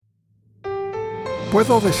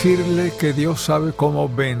Puedo decirle que Dios sabe cómo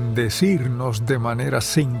bendecirnos de maneras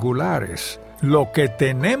singulares. Lo que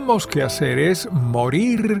tenemos que hacer es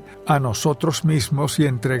morir a nosotros mismos y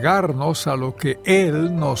entregarnos a lo que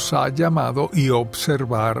Él nos ha llamado y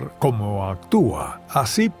observar cómo actúa.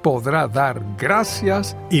 Así podrá dar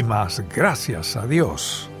gracias y más gracias a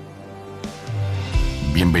Dios.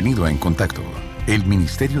 Bienvenido a En Contacto, el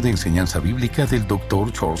Ministerio de Enseñanza Bíblica del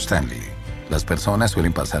Dr. Charles Stanley. Las personas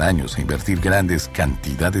suelen pasar años e invertir grandes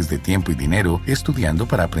cantidades de tiempo y dinero estudiando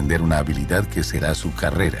para aprender una habilidad que será su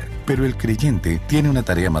carrera. Pero el creyente tiene una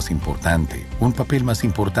tarea más importante, un papel más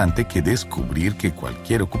importante que descubrir que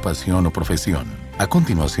cualquier ocupación o profesión. A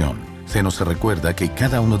continuación, se nos recuerda que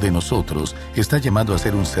cada uno de nosotros está llamado a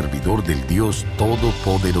ser un servidor del Dios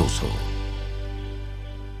Todopoderoso.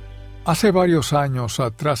 Hace varios años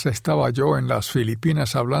atrás estaba yo en las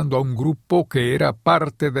Filipinas hablando a un grupo que era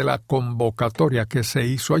parte de la convocatoria que se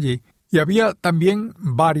hizo allí, y había también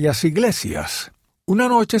varias iglesias. Una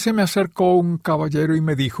noche se me acercó un caballero y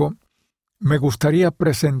me dijo: «Me gustaría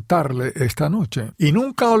presentarle esta noche», y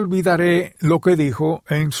nunca olvidaré lo que dijo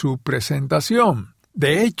en su presentación.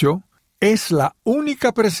 De hecho, es la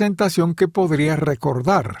única presentación que podría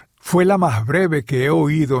recordar. Fue la más breve que he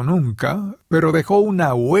oído nunca, pero dejó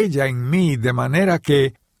una huella en mí de manera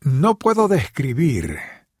que no puedo describir.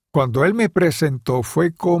 Cuando él me presentó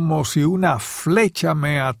fue como si una flecha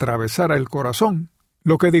me atravesara el corazón.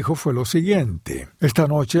 Lo que dijo fue lo siguiente: «Esta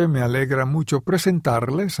noche me alegra mucho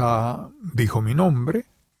presentarles a...», dijo mi nombre.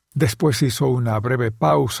 Después hizo una breve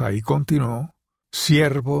pausa y continuó: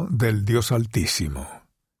 «Siervo del Dios Altísimo».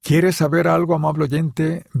 ¿Quieres saber algo, amable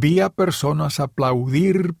oyente? Vi a personas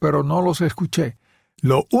aplaudir, pero no los escuché.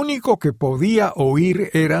 Lo único que podía oír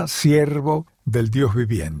era siervo del Dios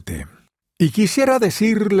viviente. Y quisiera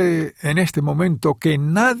decirle en este momento que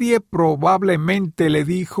nadie probablemente le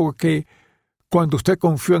dijo que cuando usted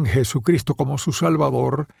confió en Jesucristo como su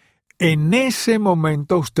Salvador, en ese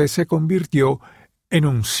momento usted se convirtió en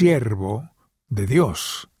un siervo de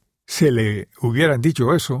Dios. Si le hubieran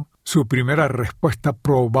dicho eso, su primera respuesta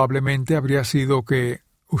probablemente habría sido que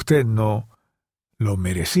usted no lo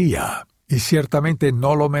merecía, y ciertamente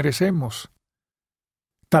no lo merecemos.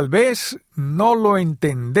 Tal vez no lo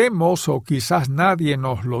entendemos o quizás nadie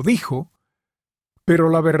nos lo dijo, pero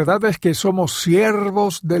la verdad es que somos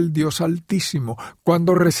siervos del Dios Altísimo.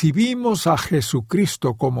 Cuando recibimos a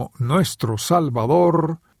Jesucristo como nuestro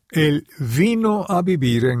Salvador, Él vino a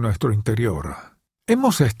vivir en nuestro interior.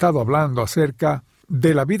 Hemos estado hablando acerca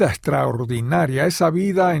de la vida extraordinaria, esa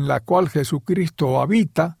vida en la cual Jesucristo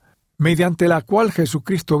habita, mediante la cual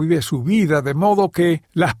Jesucristo vive su vida, de modo que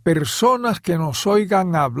las personas que nos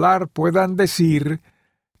oigan hablar puedan decir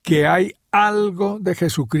que hay algo de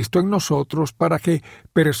Jesucristo en nosotros, para que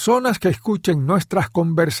personas que escuchen nuestras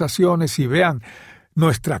conversaciones y vean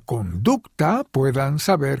nuestra conducta puedan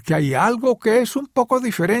saber que hay algo que es un poco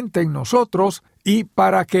diferente en nosotros, y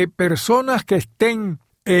para que personas que estén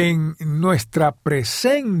en nuestra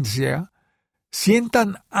presencia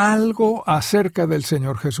sientan algo acerca del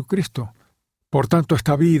Señor Jesucristo. Por tanto,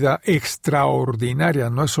 esta vida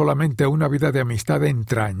extraordinaria no es solamente una vida de amistad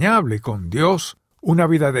entrañable con Dios, una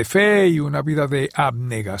vida de fe y una vida de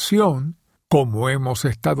abnegación, como hemos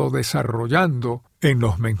estado desarrollando en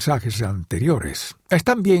los mensajes anteriores. Es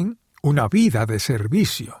también una vida de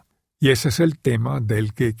servicio, y ese es el tema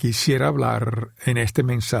del que quisiera hablar en este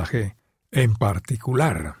mensaje en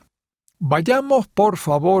particular. Vayamos por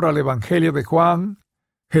favor al Evangelio de Juan.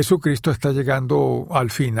 Jesucristo está llegando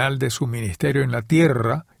al final de su ministerio en la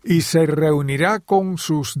tierra y se reunirá con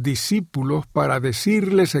sus discípulos para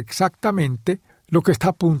decirles exactamente lo que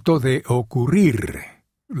está a punto de ocurrir.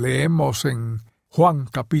 Leemos en Juan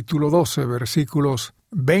capítulo 12, versículos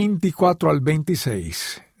 24 al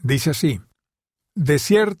 26. Dice así: «De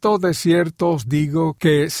cierto os digo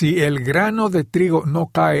que si el grano de trigo no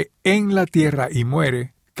cae en la tierra y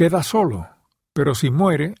muere, queda solo, pero si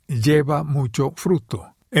muere, lleva mucho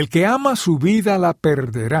fruto. El que ama su vida la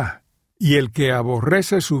perderá, y el que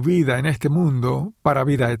aborrece su vida en este mundo, para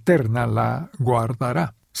vida eterna la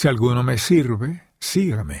guardará. Si alguno me sirve,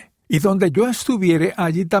 sígame. Y donde yo estuviere,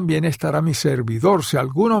 allí también estará mi servidor. Si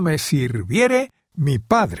alguno me sirviere, mi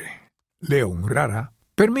Padre le honrará».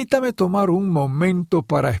 Permítame tomar un momento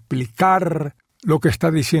para explicar lo que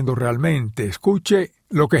está diciendo realmente. Escuche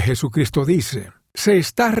lo que Jesucristo dice. Se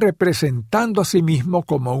está representando a sí mismo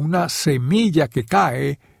como una semilla que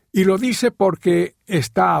cae, y lo dice porque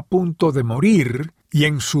está a punto de morir, y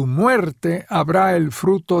en su muerte habrá el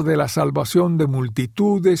fruto de la salvación de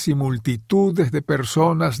multitudes y multitudes de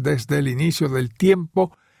personas desde el inicio del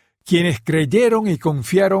tiempo quienes creyeron y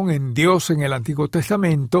confiaron en Dios en el Antiguo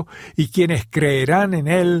Testamento y quienes creerán en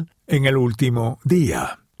Él en el último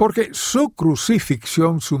día. Porque su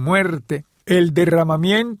crucifixión, su muerte, el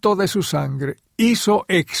derramamiento de su sangre, hizo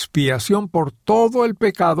expiación por todo el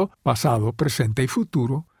pecado, pasado, presente y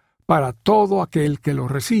futuro, para todo aquel que lo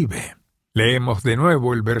recibe. Leemos de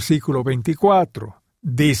nuevo el versículo 24.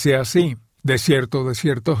 Dice así: de cierto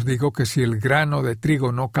os digo que si el grano de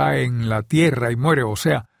trigo no cae en la tierra y muere, o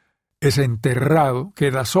sea, es enterrado,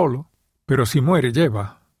 queda solo, pero si muere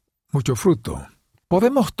lleva mucho fruto.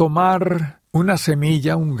 Podemos tomar una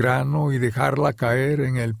semilla, un grano, y dejarla caer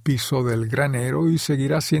en el piso del granero y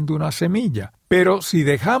seguirá siendo una semilla. Pero si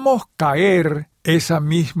dejamos caer esa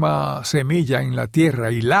misma semilla en la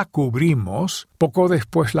tierra y la cubrimos, poco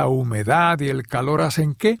después la humedad y el calor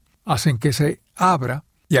hacen que se abra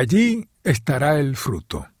y allí estará el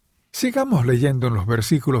fruto. Sigamos leyendo en los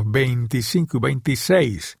versículos 25 y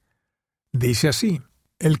 26. Dice así: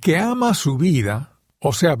 el que ama su vida,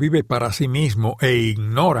 o sea, vive para sí mismo e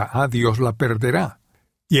ignora a Dios, la perderá.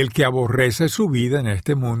 Y el que aborrece su vida en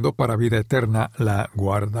este mundo, para vida eterna la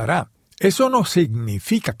guardará. Eso no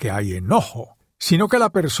significa que hay enojo, sino que la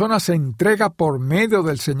persona se entrega por medio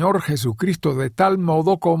del Señor Jesucristo de tal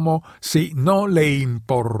modo como si no le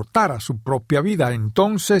importara su propia vida.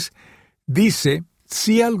 Entonces dice: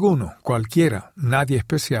 si alguno, cualquiera, nadie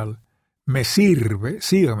especial, me sirve,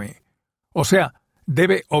 sígame. O sea,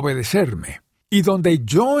 debe obedecerme. Y donde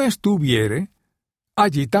yo estuviere,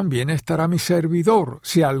 allí también estará mi servidor.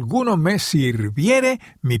 Si alguno me sirviere,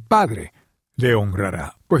 mi Padre le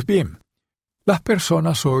honrará. Pues bien, las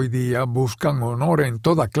personas hoy día buscan honor en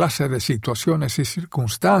toda clase de situaciones y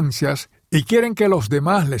circunstancias y quieren que los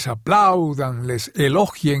demás les aplaudan, les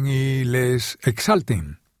elogien y les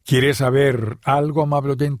exalten. ¿Quieres saber algo,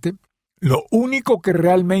 amable oyente? Lo único que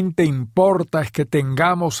realmente importa es que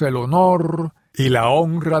tengamos el honor y la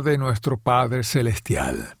honra de nuestro Padre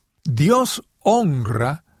Celestial. Dios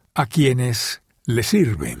honra a quienes le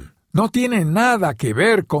sirven. No tiene nada que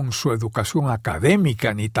ver con su educación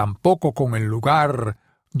académica ni tampoco con el lugar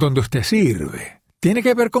donde usted sirve. Tiene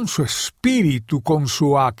que ver con su espíritu, con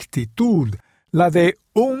su actitud, la de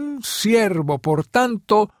un siervo. Por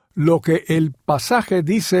tanto, lo que el pasaje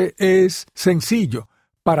dice es sencillo.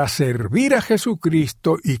 Para servir a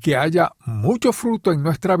Jesucristo y que haya mucho fruto en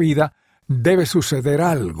nuestra vida, debe suceder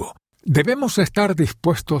algo. Debemos estar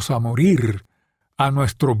dispuestos a morir a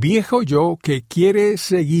nuestro viejo yo que quiere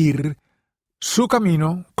seguir su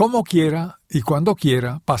camino como quiera y cuando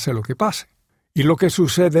quiera, pase lo que pase. Y lo que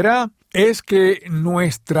sucederá es que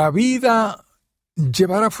nuestra vida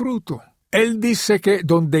llevará fruto. Él dice que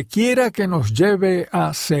donde quiera que nos lleve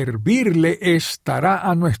a servirle, estará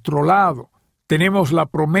a nuestro lado. Tenemos la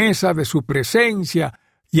promesa de su presencia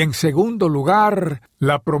y, en segundo lugar,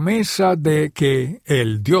 la promesa de que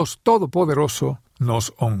el Dios Todopoderoso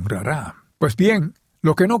nos honrará. Pues bien,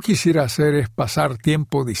 lo que no quisiera hacer es pasar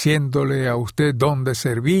tiempo diciéndole a usted dónde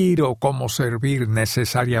servir o cómo servir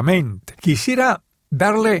necesariamente. Quisiera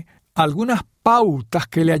darle algunas pautas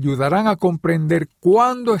que le ayudarán a comprender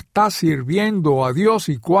cuándo está sirviendo a Dios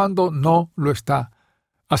y cuándo no lo está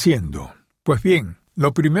haciendo. Pues bien,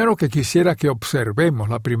 lo primero que quisiera que observemos,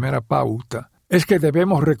 la primera pauta, es que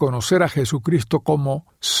debemos reconocer a Jesucristo como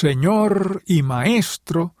Señor y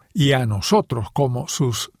Maestro y a nosotros como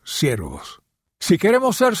sus siervos. Si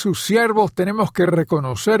queremos ser sus siervos, tenemos que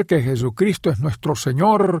reconocer que Jesucristo es nuestro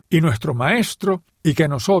Señor y nuestro Maestro y que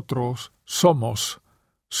nosotros somos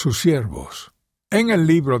sus siervos. En el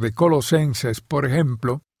libro de Colosenses, por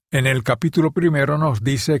ejemplo, en el capítulo 1 nos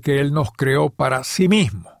dice que Él nos creó para sí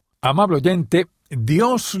mismo. Amable oyente,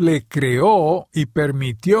 Dios le creó y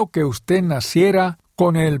permitió que usted naciera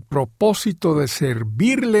con el propósito de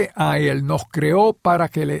servirle a Él. Nos creó para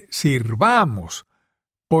que le sirvamos.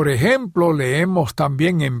 Por ejemplo, leemos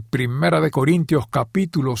también en 1 Corintios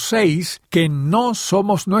capítulo 6 que no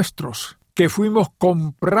somos nuestros, que fuimos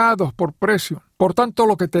comprados por precio. Por tanto,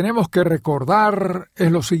 lo que tenemos que recordar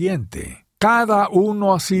es lo siguiente: cada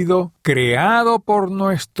uno ha sido creado por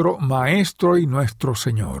nuestro Maestro y nuestro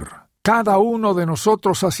Señor. Cada uno de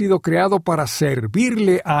nosotros ha sido creado para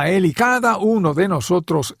servirle a Él y cada uno de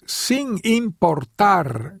nosotros, sin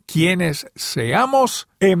importar quiénes seamos,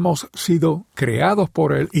 hemos sido creados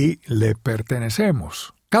por Él y le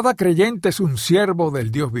pertenecemos. Cada creyente es un siervo del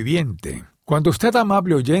Dios viviente. Cuando usted,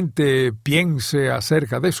 amable oyente, piense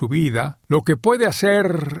acerca de su vida, lo que puede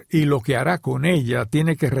hacer y lo que hará con ella,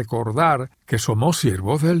 tiene que recordar que somos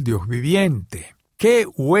siervos del Dios viviente. ¿Qué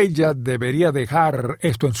huella debería dejar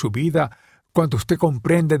esto en su vida cuando usted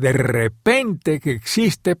comprende de repente que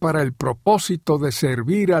existe para el propósito de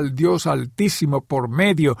servir al Dios Altísimo por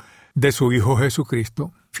medio de su Hijo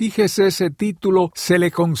Jesucristo. Fíjese, ese título se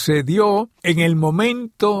le concedió en el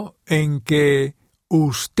momento en que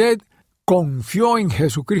usted confió en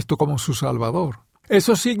Jesucristo como su Salvador.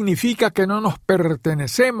 Eso significa que no nos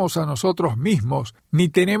pertenecemos a nosotros mismos, ni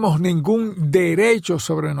tenemos ningún derecho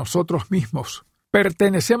sobre nosotros mismos.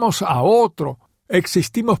 Pertenecemos a otro,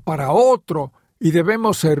 existimos para otro y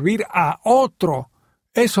debemos servir a otro.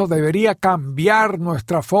 Eso debería cambiar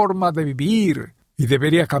nuestra forma de vivir y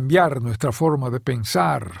debería cambiar nuestra forma de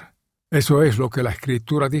pensar. Eso es lo que la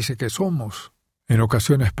Escritura dice que somos. En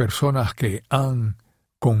ocasiones, personas que han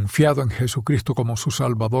confiado en Jesucristo como su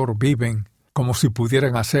Salvador viven como si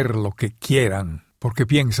pudieran hacer lo que quieran, porque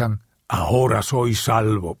piensan, ahora soy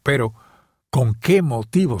salvo. Pero, ¿con qué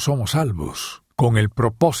motivo somos salvos? Con el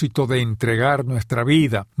propósito de entregar nuestra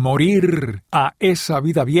vida, morir a esa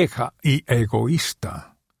vida vieja y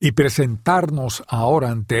egoísta, y presentarnos ahora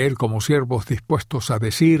ante Él como siervos dispuestos a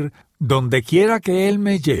decir, donde quiera que Él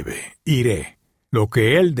me lleve, iré. Lo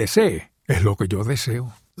que Él desee es lo que yo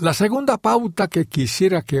deseo. La segunda pauta que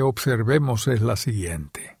quisiera que observemos es la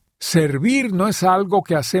siguiente. Servir no es algo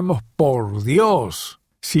que hacemos por Dios,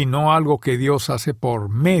 sino algo que Dios hace por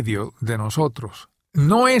medio de nosotros.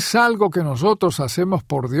 No es algo que nosotros hacemos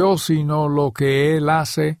por Dios, sino lo que Él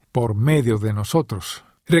hace por medio de nosotros.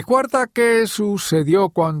 ¿Recuerda qué sucedió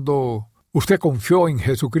cuando usted confió en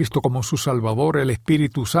Jesucristo como su Salvador? El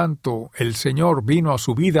Espíritu Santo, el Señor, vino a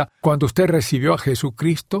su vida. Cuando usted recibió a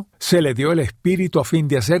Jesucristo, se le dio el Espíritu a fin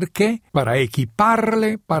de hacer ¿qué? Para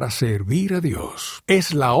equiparle para servir a Dios.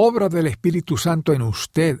 Es la obra del Espíritu Santo en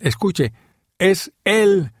usted. Escuche, es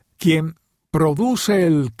Él quien produce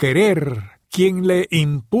el querer, quien le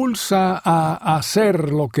impulsa a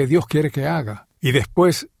hacer lo que Dios quiere que haga. Y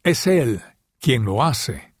después es Él quien lo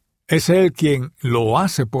hace. Es Él quien lo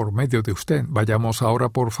hace por medio de usted. Vayamos ahora,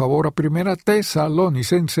 por favor, a 1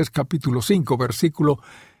 Tesalonicenses capítulo 5, versículo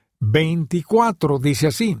 24. Dice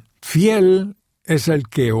así, fiel es el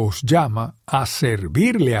que os llama a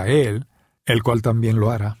servirle a Él, el cual también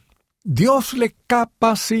lo hará. Dios le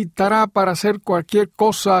capacitará para hacer cualquier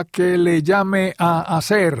cosa que le llame a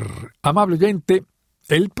hacer. Amable oyente,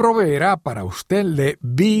 Él proveerá para usted, le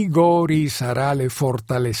vigorizará, le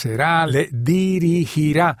fortalecerá, le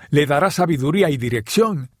dirigirá, le dará sabiduría y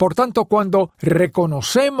dirección. Por tanto, cuando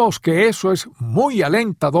reconocemos que eso es muy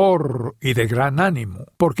alentador y de gran ánimo,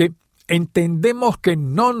 porque entendemos que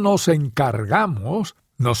no nos encargamos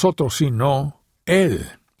nosotros, sino Él.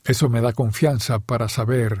 Eso me da confianza para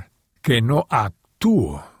saber que no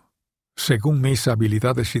actúo según mis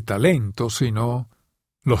habilidades y talentos, sino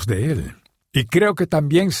los de Él. Y creo que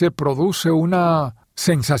también se produce una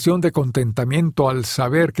sensación de contentamiento al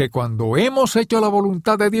saber que cuando hemos hecho la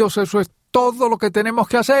voluntad de Dios, eso es todo lo que tenemos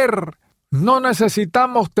que hacer. No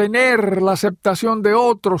necesitamos tener la aceptación de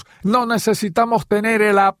otros, no necesitamos tener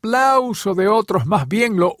el aplauso de otros, más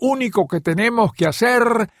bien lo único que tenemos que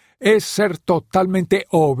hacer es ser totalmente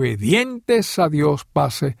obedientes a Dios,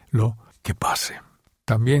 pase lo que pase.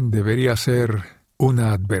 También debería ser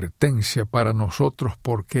una advertencia para nosotros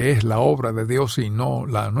porque es la obra de Dios y no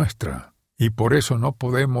la nuestra. Y por eso no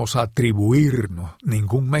podemos atribuirnos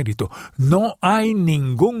ningún mérito. No hay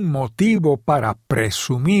ningún motivo para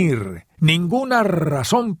presumir, ninguna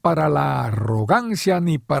razón para la arrogancia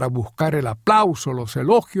ni para buscar el aplauso, los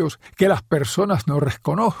elogios, que las personas nos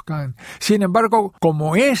reconozcan. Sin embargo,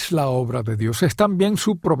 como es la obra de Dios, es también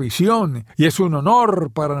su provisión y es un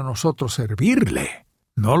honor para nosotros servirle.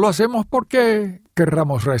 No lo hacemos porque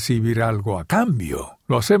querramos recibir algo a cambio.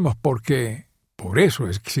 Lo hacemos porque por eso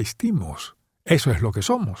existimos. Eso es lo que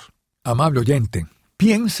somos. Amable oyente,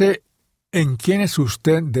 piense en quién es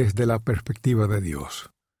usted desde la perspectiva de Dios.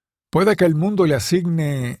 Puede que el mundo le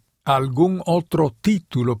asigne algún otro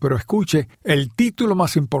título, pero escuche, el título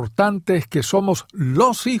más importante es que somos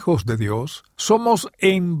los hijos de Dios, somos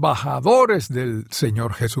embajadores del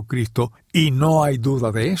Señor Jesucristo, y no hay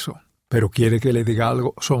duda de eso. Pero quiere que le diga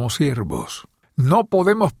algo, somos siervos. No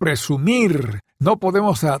podemos presumir, no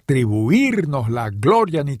podemos atribuirnos la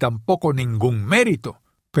gloria ni tampoco ningún mérito.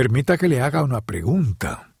 Permita que le haga una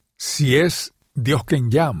pregunta. Si es Dios quien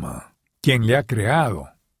llama, quien le ha creado,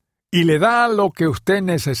 y le da lo que usted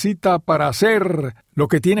necesita para hacer lo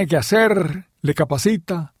que tiene que hacer, le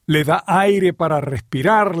capacita, le da aire para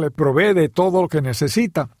respirar, le provee de todo lo que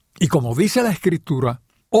necesita, y como dice la Escritura,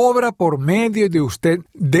 obra por medio de usted,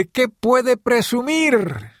 ¿de qué puede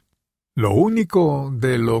presumir? Lo único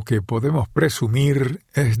de lo que podemos presumir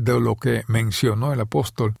es de lo que mencionó el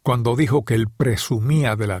apóstol cuando dijo que él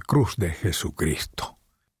presumía de la cruz de Jesucristo.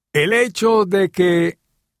 El hecho de que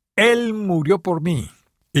Él murió por mí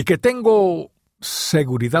y que tengo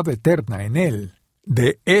seguridad eterna en Él,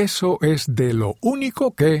 de eso es de lo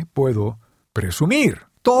único que puedo presumir.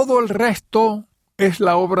 Todo el resto es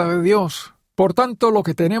la obra de Dios. Por tanto, lo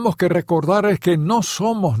que tenemos que recordar es que no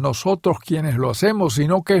somos nosotros quienes lo hacemos,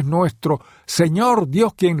 sino que es nuestro Señor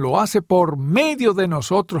Dios quien lo hace por medio de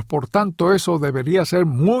nosotros. Por tanto, eso debería ser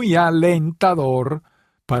muy alentador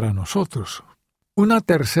para nosotros. Una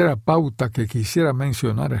tercera pauta que quisiera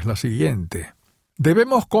mencionar es la siguiente.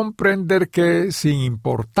 Debemos comprender que, sin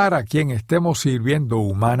importar a quién estemos sirviendo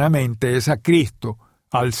humanamente, es a Cristo,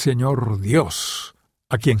 al Señor Dios,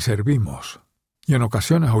 a quien servimos. Y en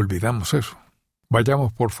ocasiones olvidamos eso.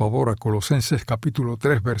 Vayamos por favor a Colosenses capítulo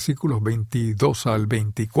 3, versículos 22 al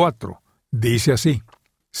 24. Dice así: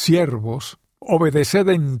 Siervos, obedeced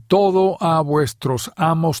en todo a vuestros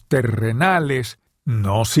amos terrenales,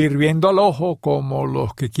 no sirviendo al ojo como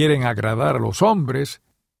los que quieren agradar a los hombres,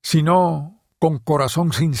 sino con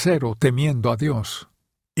corazón sincero, temiendo a Dios.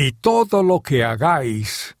 Y todo lo que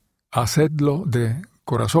hagáis, hacedlo de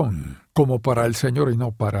corazón, como para el Señor y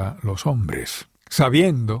no para los hombres,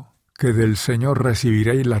 sabiendo que del Señor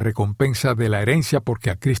recibiréis la recompensa de la herencia, porque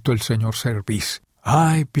a Cristo el Señor servís.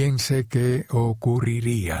 Ay, piense qué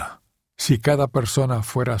ocurriría si cada persona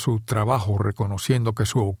fuera a su trabajo reconociendo que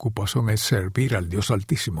su ocupación es servir al Dios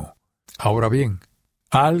Altísimo. Ahora bien,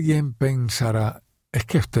 alguien pensará, es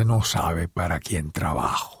que usted no sabe para quién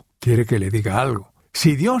trabajo. ¿Quiere que le diga algo?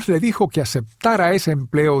 Si Dios le dijo que aceptara ese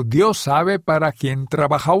empleo, Dios sabe para quién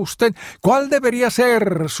trabaja usted. ¿Cuál debería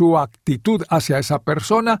ser su actitud hacia esa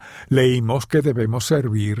persona? Leímos que debemos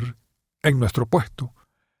servir en nuestro puesto,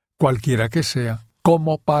 cualquiera que sea,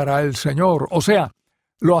 como para el Señor. O sea,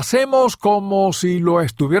 lo hacemos como si lo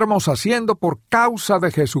estuviéramos haciendo por causa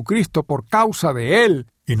de Jesucristo, por causa de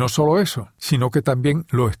Él. Y no solo eso, sino que también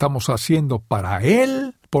lo estamos haciendo para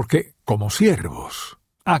Él, porque como siervos,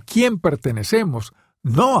 ¿a quién pertenecemos?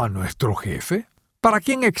 No a nuestro jefe. ¿Para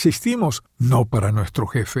quién existimos? No para nuestro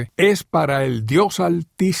jefe. Es para el Dios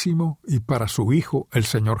Altísimo y para su Hijo, el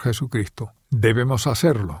Señor Jesucristo. Debemos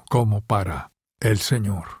hacerlo como para el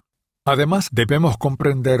Señor. Además, debemos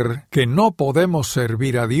comprender que no podemos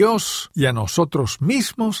servir a Dios y a nosotros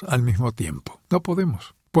mismos al mismo tiempo. No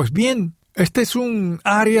podemos. Pues bien, este es un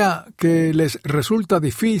área que les resulta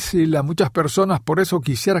difícil a muchas personas, por eso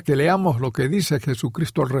quisiera que leamos lo que dice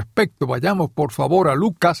Jesucristo al respecto. Vayamos por favor a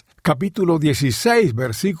Lucas, capítulo 16,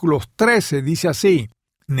 versículos 13, dice así: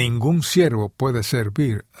 Ningún siervo puede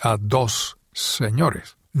servir a dos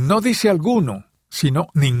señores. No dice alguno, sino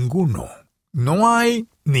ninguno. No hay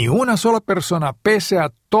ni una sola persona pese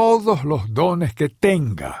a todos los dones que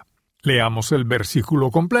tenga. Leamos el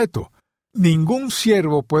versículo completo. Ningún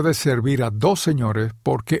siervo puede servir a dos señores,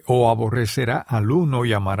 porque o aborrecerá al uno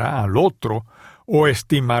y amará al otro, o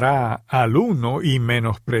estimará al uno y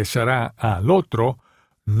menospreciará al otro.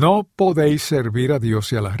 No podéis servir a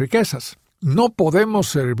Dios y a las riquezas. No podemos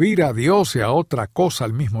servir a Dios y a otra cosa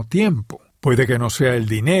al mismo tiempo. Puede que no sea el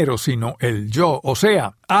dinero, sino el yo, o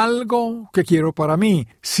sea, algo que quiero para mí.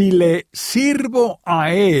 Si le sirvo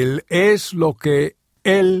a Él, es lo que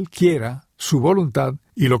Él quiera, su voluntad,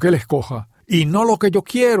 y lo que Él escoja, y no lo que yo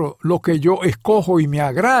quiero, lo que yo escojo y me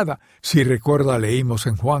agrada. Si recuerda, leímos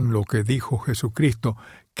en Juan lo que dijo Jesucristo,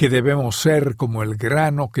 que debemos ser como el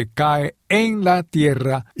grano que cae en la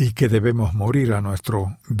tierra y que debemos morir a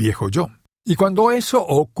nuestro viejo yo. Y cuando eso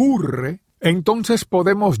ocurre, entonces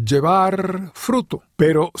podemos llevar fruto.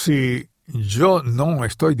 Pero si yo no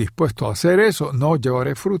estoy dispuesto a hacer eso, no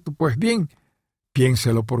llevaré fruto. Pues bien,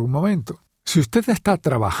 piénselo por un momento. Si usted está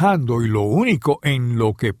trabajando y lo único en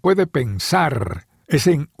lo que puede pensar es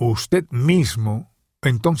en usted mismo,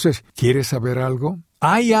 entonces, ¿quiere saber algo?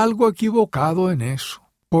 Hay algo equivocado en eso.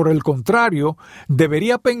 Por el contrario,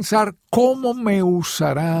 debería pensar cómo me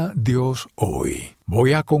usará Dios hoy.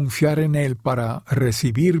 Voy a confiar en Él para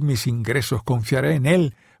recibir mis ingresos, confiaré en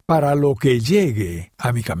Él para lo que llegue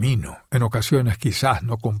a mi camino. En ocasiones quizás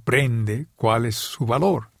no comprende cuál es su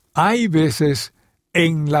valor. Hay veces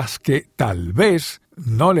en las que tal vez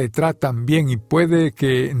no le tratan bien y puede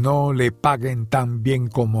que no le paguen tan bien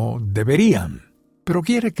como deberían. Pero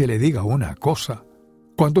quiere que le diga una cosa.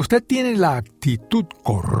 Cuando usted tiene la actitud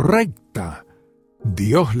correcta,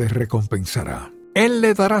 Dios le recompensará. Él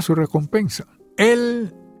le dará su recompensa.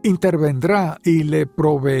 Él intervendrá y le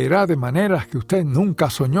proveerá de maneras que usted nunca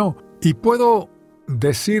soñó. Y puedo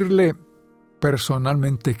decirle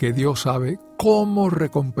personalmente que Dios sabe cómo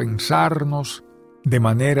recompensarnos de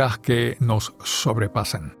maneras que nos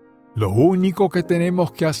sobrepasan. Lo único que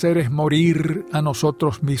tenemos que hacer es morir a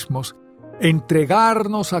nosotros mismos,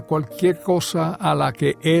 entregarnos a cualquier cosa a la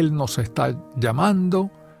que Él nos está llamando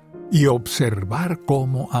y observar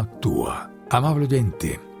cómo actúa. Amable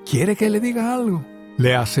oyente, ¿quiere que le diga algo?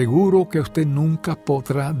 Le aseguro que usted nunca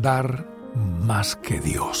podrá dar más que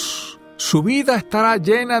Dios. Su vida estará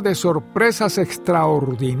llena de sorpresas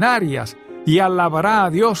extraordinarias y alabará a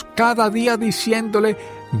Dios cada día diciéndole: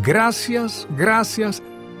 gracias, gracias,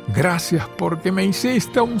 gracias porque me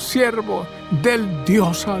hiciste un siervo del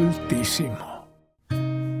Dios Altísimo.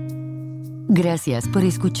 Gracias por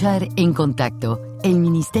escuchar En Contacto, el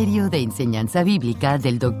Ministerio de Enseñanza Bíblica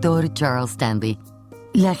del Dr. Charles Stanley.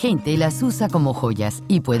 La gente las usa como joyas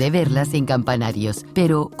y puede verlas en campanarios,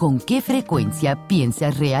 pero ¿con qué frecuencia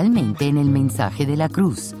piensa realmente en el mensaje de la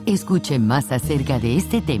cruz? Escuche más acerca de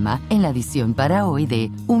este tema en la edición para hoy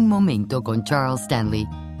de Un Momento con Charles Stanley.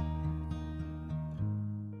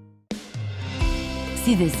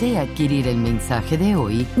 Si desea adquirir el mensaje de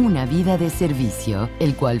hoy, Una vida de servicio,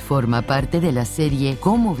 el cual forma parte de la serie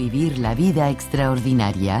Cómo vivir la vida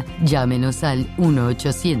extraordinaria, llámenos al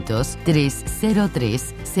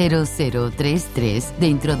 1-800-303-0033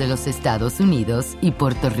 dentro de los Estados Unidos y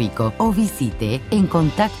Puerto Rico o visite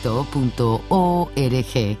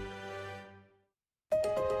encontacto.org.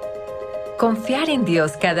 Confiar en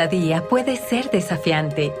Dios cada día puede ser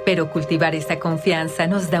desafiante, pero cultivar esta confianza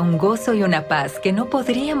nos da un gozo y una paz que no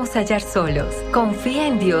podríamos hallar solos. Confía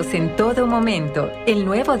en Dios en todo momento. El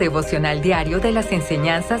nuevo devocional diario de las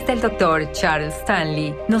enseñanzas del Dr. Charles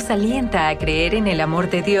Stanley nos alienta a creer en el amor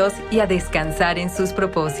de Dios y a descansar en sus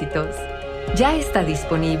propósitos. Ya está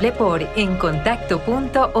disponible por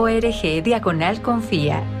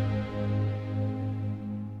encontacto.org/confía.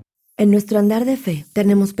 En nuestro andar de fe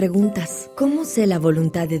tenemos preguntas. ¿Cómo sé la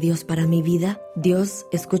voluntad de Dios para mi vida? ¿Dios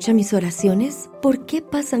escucha mis oraciones? ¿Por qué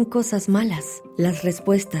pasan cosas malas? Las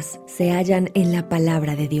respuestas se hallan en la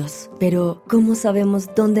palabra de Dios. Pero, ¿cómo sabemos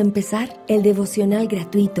dónde empezar? El devocional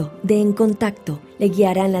gratuito de En Contacto le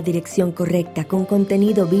guiará en la dirección correcta con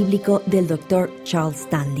contenido bíblico del Dr. Charles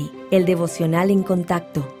Stanley. El devocional En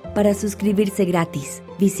Contacto. Para suscribirse gratis,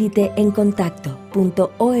 visite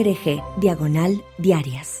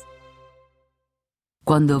encontacto.org/diarias.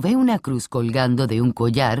 Cuando ve una cruz colgando de un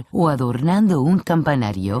collar o adornando un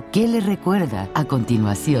campanario, ¿qué le recuerda? A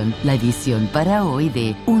continuación, la edición para hoy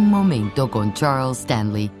de Un Momento con Charles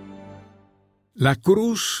Stanley. La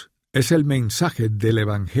cruz es el mensaje del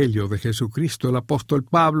Evangelio de Jesucristo. El apóstol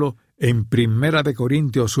Pablo, en 1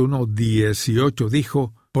 Corintios 1:18,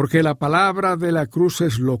 dijo: porque la palabra de la cruz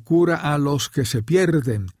es locura a los que se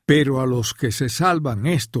pierden, pero a los que se salvan,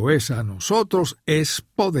 esto es, a nosotros, es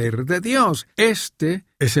poder de Dios. Este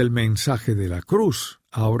es el mensaje de la cruz.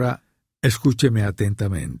 Ahora, escúcheme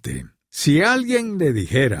atentamente. Si alguien le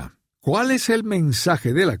dijera, ¿cuál es el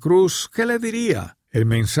mensaje de la cruz?, ¿qué le diría? El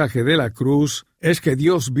mensaje de la cruz es que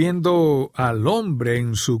Dios, viendo al hombre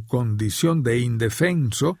en su condición de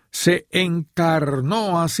indefenso, se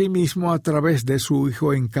encarnó a sí mismo a través de su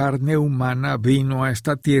Hijo en carne humana, vino a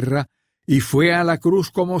esta tierra y fue a la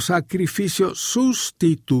cruz como sacrificio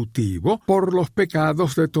sustitutivo por los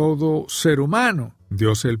pecados de todo ser humano.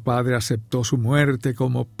 Dios el Padre aceptó su muerte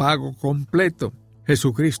como pago completo.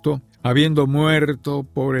 Jesucristo, habiendo muerto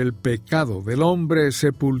por el pecado del hombre,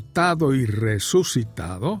 sepultado y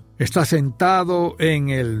resucitado, está sentado en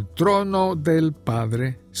el trono del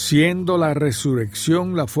Padre, siendo la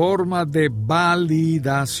resurrección la forma de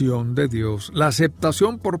validación de Dios, la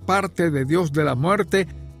aceptación por parte de Dios de la muerte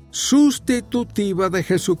sustitutiva de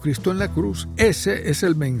Jesucristo en la cruz. Ese es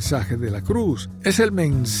el mensaje de la cruz. Es el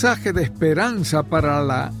mensaje de esperanza para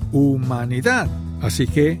la humanidad. Así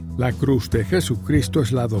que la cruz de Jesucristo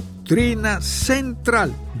es la doctrina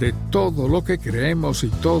central de todo lo que creemos, y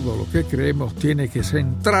todo lo que creemos tiene que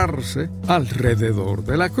centrarse alrededor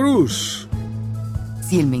de la cruz.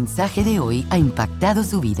 Si el mensaje de hoy ha impactado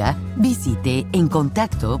su vida, visite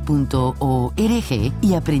encontacto.org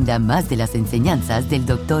y aprenda más de las enseñanzas del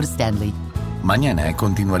Dr. Stanley. Mañana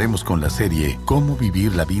continuaremos con la serie Cómo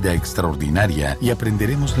vivir la vida extraordinaria y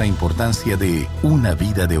aprenderemos la importancia de una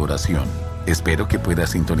vida de oración. Espero que pueda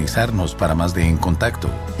sintonizarnos para más de En Contacto,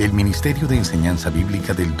 el Ministerio de Enseñanza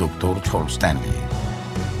Bíblica del Dr. Charles Stanley.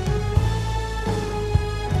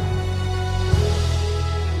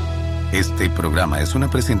 Este programa es una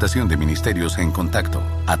presentación de Ministerios En Contacto,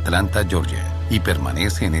 Atlanta, Georgia, y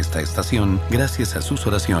permanece en esta estación gracias a sus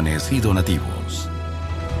oraciones y donativos.